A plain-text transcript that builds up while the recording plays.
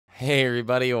Hey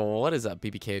everybody, what is up?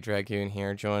 Pt.16 Dragoon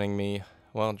here, joining me.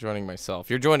 Well, joining myself.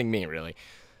 You're joining me, really.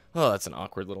 Oh, that's an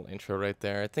awkward little intro right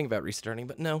there. I think about restarting,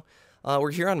 but no.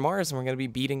 We're here on Mars, and we're going to be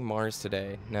beating Mars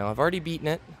today. Now, I've already beaten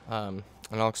it, and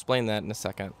I'll explain that in a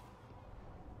second.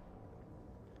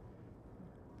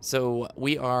 So,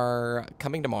 we are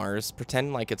coming to Mars.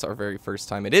 Pretend like it's our very first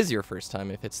time. It is your first time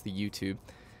if it's the YouTube.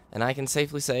 And I can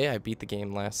safely say I beat the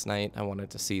game last night. I wanted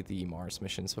to see the Mars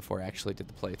missions before I actually did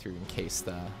the playthrough in case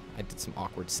I did some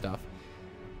awkward stuff.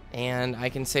 And I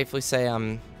can safely say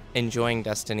I'm enjoying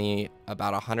Destiny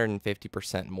about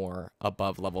 150% more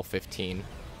above level 15.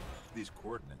 These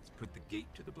coordinates put the gate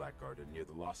to the Black Garden near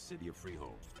the lost city of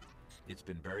Freehold. It's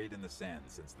been buried in the sand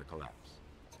since the collapse.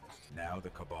 Now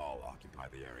the Cabal occupy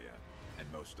the area, and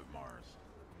most of Mars.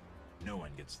 No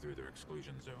one gets through their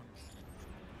exclusion zone.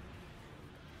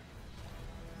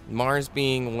 Mars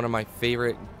being one of my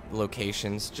favorite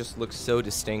locations, just looks so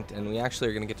distinct, and we actually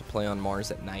are going to get to play on Mars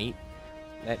at night.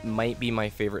 That might be my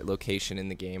favorite location in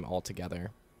the game altogether.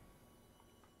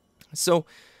 So,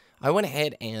 I went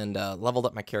ahead and leveled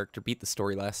up my character, beat the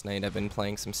story last night. I've been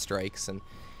playing some strikes, and...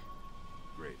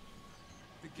 Great.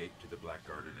 The gate to the Black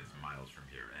Garden is miles from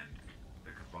here, and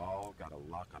the Cabal got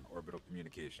a lock on orbital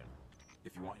communication.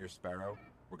 If you want your Sparrow,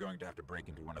 we're going to have to break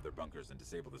into one of their bunkers and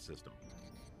disable the system.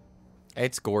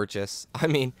 It's gorgeous. I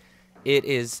mean, it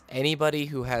is. Anybody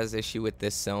who has issue with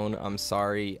this zone, I'm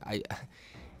sorry.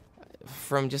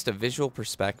 From just a visual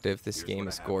perspective, this game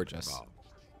is gorgeous.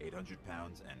 800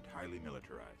 pounds and highly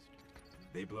militarized.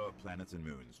 They blow up planets and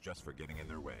moons just for getting in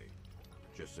their way.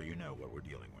 Just so you know what we're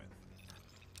dealing with.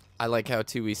 I like how,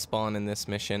 too, we spawn in this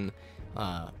mission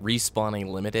respawning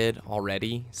limited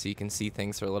already, so you can see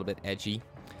things are a little bit edgy.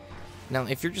 Now,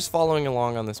 if you're just following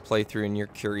along on this playthrough and you're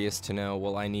curious to know,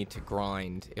 well, I need to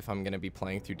grind if I'm going to be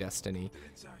playing through Destiny.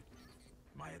 Inside.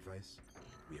 My advice,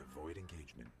 we avoid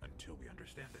engagement until we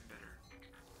understand it better.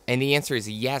 And the answer is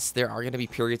yes, there are going to be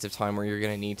periods of time where you're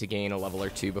going to need to gain a level or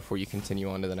two before you continue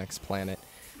on to the next planet.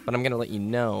 But I'm going to let you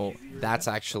know that's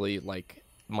actually, like,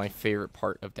 my favorite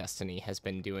part of Destiny has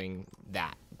been doing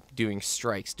that. Doing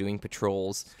strikes, doing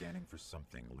patrols. Scanning for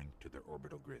something linked to their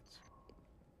orbital grids.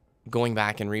 Going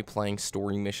back and replaying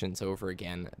story missions over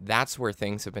again. That's where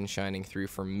things have been shining through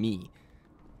for me.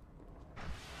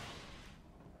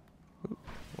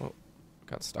 Whoa,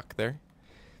 got stuck there.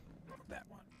 That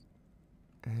one.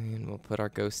 And we'll put our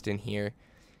ghost in here.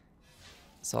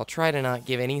 So I'll try to not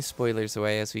give any spoilers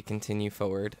away as we continue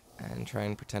forward and try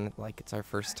and pretend like it's our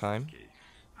first time.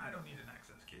 I don't need an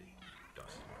access key.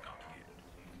 Doesn't look complicated.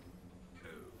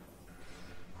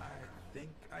 Oh. I think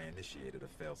I initiated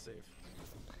a failsafe.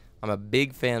 I'm a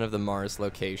big fan of the Mars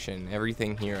location.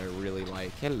 Everything here I really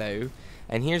like. Hello.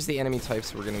 And here's the enemy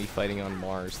types we're going to be fighting on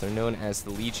Mars. They're known as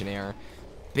the Legionnaire.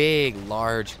 Big,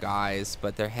 large guys,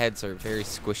 but their heads are very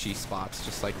squishy spots,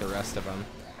 just like the rest of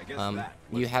them.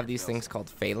 You have these things called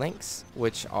phalanx,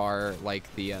 which are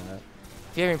like the... if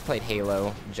you haven't played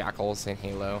Halo, Jackals in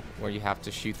Halo, where you have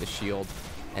to shoot the shield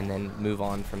and then move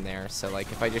on from there. So,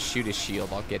 like, if I just shoot his shield,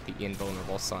 I'll get the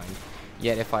invulnerable sign.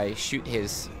 Yet if I shoot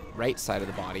his right side of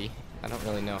the body, I don't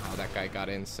really know how that guy got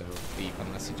in so deep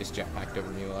unless he just jetpacked over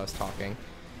me while I was talking.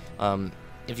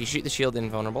 If you shoot the shield,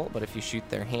 invulnerable, but if you shoot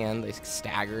their hand, they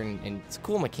stagger, and it's a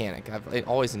cool mechanic. I've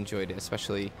always enjoyed it,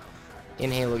 especially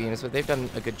in Halo games, but they've done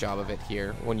a good job of it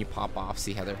here. When you pop off,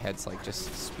 see how their heads like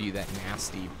just spew that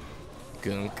nasty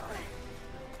gunk.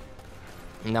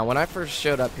 Now, when I first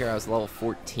showed up here, I was level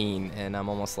 14, and I'm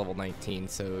almost level 19,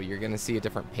 so you're going to see a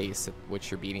different pace at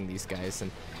which you're beating these guys. And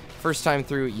first time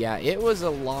through, yeah, it was a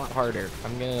lot harder.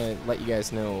 I'm going to let you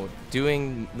guys know,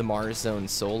 doing the Mars Zone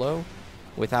solo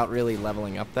without really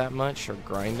leveling up that much or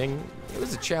grinding, it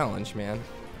was a challenge, man.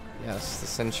 Yes, the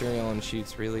Centurion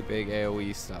shoots really big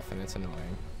AoE stuff, and it's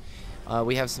annoying.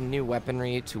 We have some new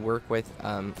weaponry to work with.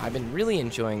 I've been really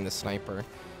enjoying the sniper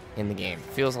in the game.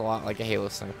 Feels a lot like a Halo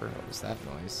sniper. What was that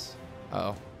noise?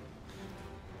 Uh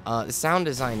oh. The sound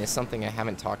design is something I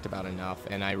haven't talked about enough,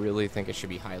 and I really think it should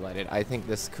be highlighted. I think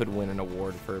this could win an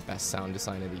award for Best Sound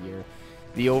Design of the Year.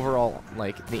 The overall,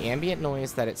 like, the ambient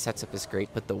noise that it sets up is great,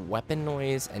 but the weapon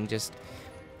noise and just...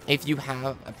 If you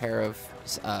have a pair of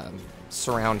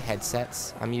surround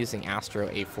headsets, I'm using Astro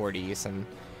A40s, and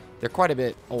they're quite a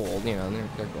bit old, you know,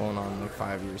 they're going on like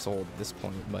 5 years old at this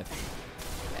point, but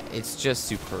it's just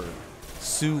superb.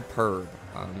 Superb.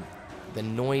 The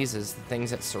noises, the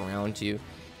things that surround you.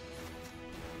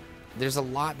 There's a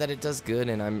lot that it does good,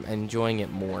 and I'm enjoying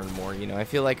it more and more. You know, I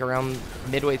feel like around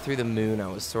midway through the moon, I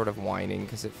was sort of whining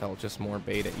because it felt just more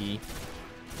beta-y.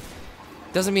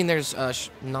 Doesn't mean there's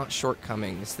not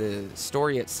shortcomings. The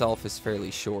story itself is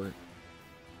fairly short.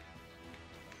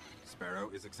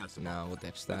 Sparrow is accessible. No, we'll ditch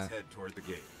Let's that. head toward the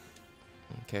gate.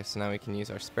 Okay, so now we can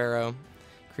use our Sparrow.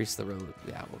 Increase the road.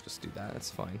 Yeah, we'll just do that. That's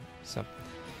fine. So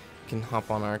we can hop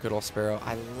on our good old Sparrow.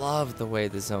 I love the way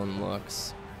the zone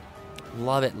looks.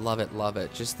 Love it, love it, love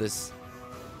it. Just this.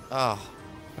 Oh.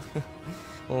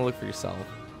 Well, look for yourself.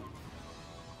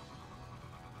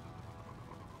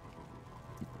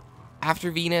 After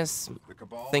Venus,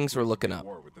 things were looking up.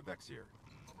 War with the Vexier.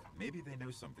 Maybe they know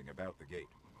something about the gate.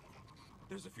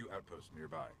 There's a few outposts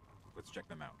nearby. Let's check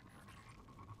them out.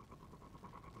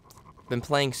 Been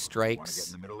playing Want to get strikes.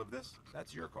 in the middle of this?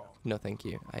 That's your call. No, thank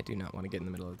you. I do not want to get in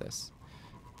the middle of this.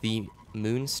 The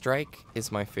Moon Strike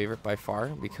is my favorite by far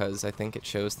because I think it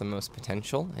shows the most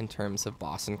potential in terms of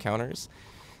boss encounters.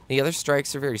 The other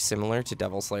strikes are very similar to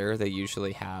Devil's Lair. They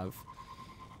usually have...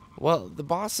 Well, the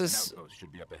bosses... An outpost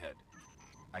should be up ahead.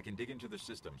 I can dig into the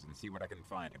systems and see what I can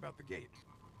find about the gate.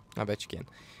 I bet you can.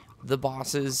 The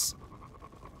bosses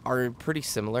are pretty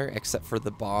similar, except for the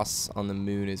boss on the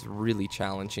moon is really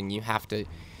challenging. You have to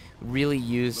really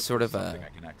use sort of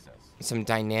some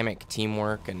dynamic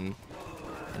teamwork and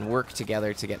work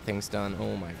together to get things done.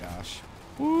 Oh my gosh.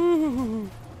 Woo!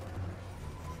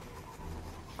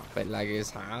 But like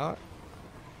it's hot.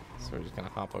 So we're just gonna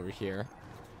hop over here.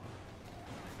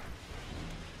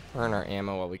 Burn our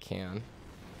ammo while we can.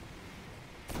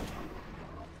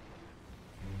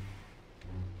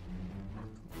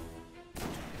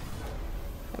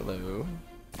 Hello.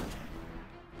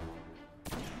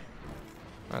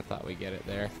 I thought we'd get it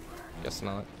there. Guess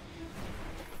not.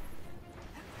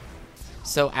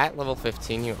 So at level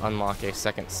 15, you unlock a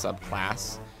second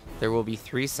subclass. There will be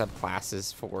 3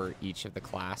 subclasses for each of the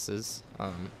classes.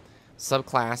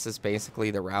 Subclass is basically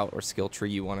the route or skill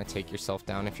tree you want to take yourself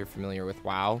down. If you're familiar with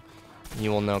WoW, you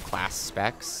will know class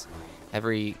specs.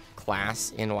 Every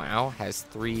class in WoW has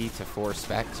 3 to 4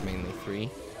 specs, mainly 3.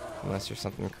 Unless you're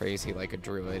something crazy like a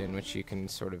druid, in which you can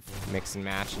sort of mix and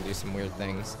match and do some weird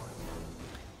things.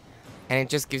 And it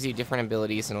just gives you different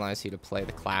abilities and allows you to play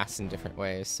the class in different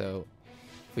ways. So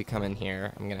if we come in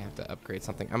here, I'm going to have to upgrade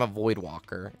something. I'm a Void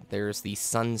Walker. There's the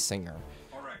Sun Singer,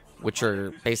 which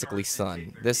are basically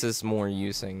sun. This is more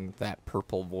using that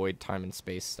purple void time and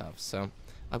space stuff. So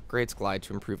upgrades glide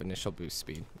to improve initial boost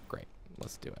speed. Great.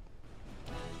 Let's do it.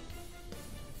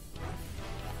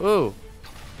 Ooh.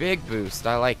 Big boost.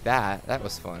 I like that. That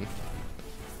was fun.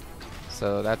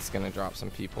 So that's going to drop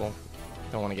some people.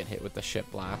 Don't want to get hit with the ship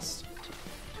blast.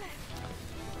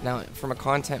 Now, from a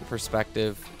content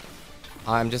perspective,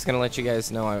 I'm just going to let you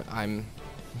guys know I'm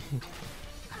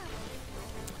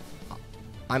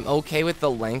I'm okay with the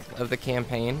length of the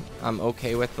campaign. I'm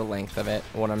okay with the length of it.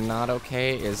 What I'm not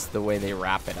okay is the way they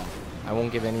wrap it up. I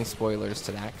won't give any spoilers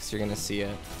to that because you're going to see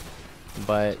it.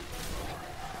 But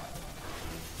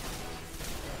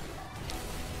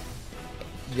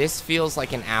this feels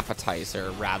like an appetizer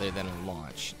rather than a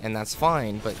launch, and that's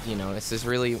fine, but, you know, this is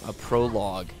really a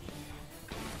prologue.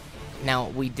 Now,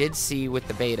 we did see with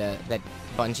the beta that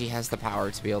Bungie has the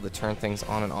power to be able to turn things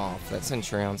on and off. That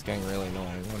Centurion's getting really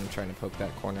annoying when I'm trying to poke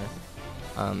that corner.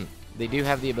 They do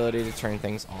have the ability to turn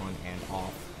things on and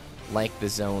off, like the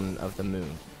zone of the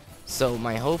moon. So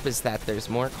my hope is that there's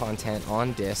more content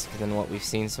on disc than what we've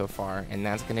seen so far, and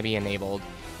that's going to be enabled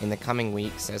in the coming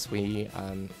weeks as we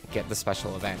get the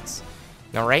special events.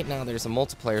 Now right now there's a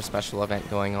multiplayer special event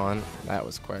going on. That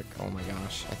was quick. Oh my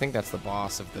gosh. I think that's the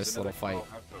boss of this little fight.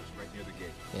 Right near the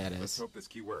gate. Yeah, it Let's is. hope this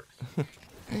key works.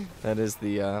 That is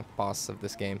the boss of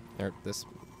this game, or this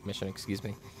mission, excuse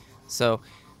me. So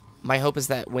my hope is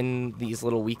that when these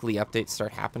little weekly updates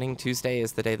start happening, Tuesday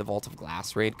is the day the Vault of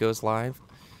Glass raid goes live.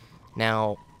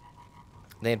 Now,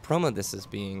 they had promoted this as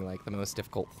being like the most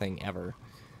difficult thing ever,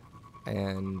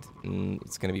 and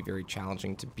it's going to be very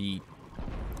challenging to beat.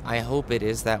 I hope it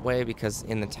is that way because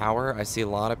in the tower I see a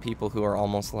lot of people who are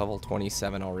almost level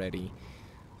 27 already,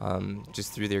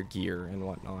 just through their gear and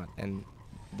whatnot, and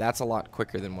that's a lot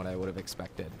quicker than what I would have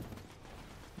expected.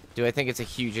 Do I think it's a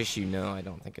huge issue? No, I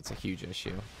don't think it's a huge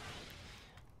issue.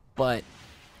 But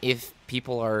if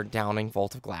people are downing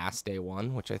Vault of Glass day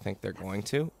 1, which I think they're going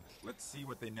to, let's see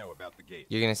what they know about the gate.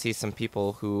 you're going to see some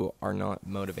people who are not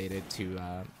motivated to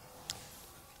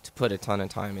put a ton of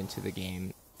time into the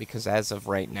game, because as of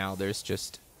right now, there's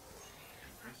just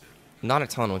not a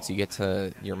ton once you get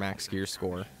to your max gear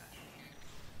score.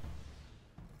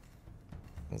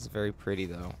 It's very pretty,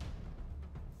 though.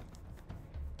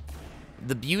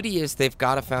 The beauty is they've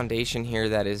got a foundation here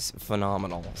that is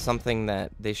phenomenal, something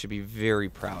that they should be very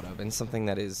proud of, and something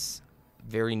that is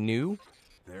very new.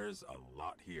 There's a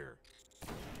lot here.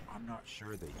 I'm not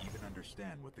sure they even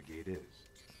understand what the gate is.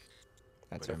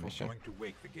 That's But our if mission. I'm going to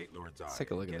wake the Gate Lord's eye, Let's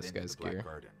take a look at get this into guy's the Black gear.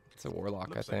 Garden, It's a warlock,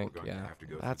 Looks I like we're think. going to Yeah, have to go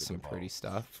through that's the some cabals. pretty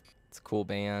stuff. It's a cool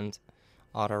band,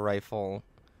 auto rifle,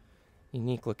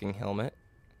 unique looking helmet.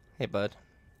 Hey, bud.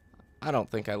 I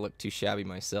don't think I look too shabby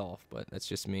myself, but that's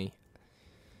just me.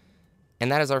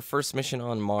 And that is our first mission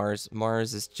on Mars.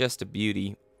 Mars is just a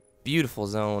beauty. Beautiful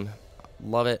zone.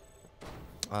 Love it.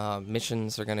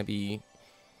 Missions are going to be...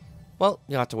 Well,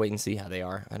 you'll have to wait and see how they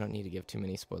are. I don't need to give too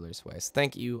many spoilers away. So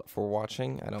thank you for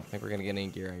watching. I don't think we're going to get any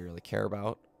gear I really care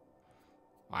about.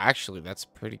 Well, actually, that's a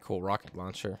pretty cool rocket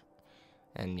launcher.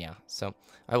 And yeah, so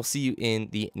I will see you in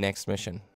the next mission.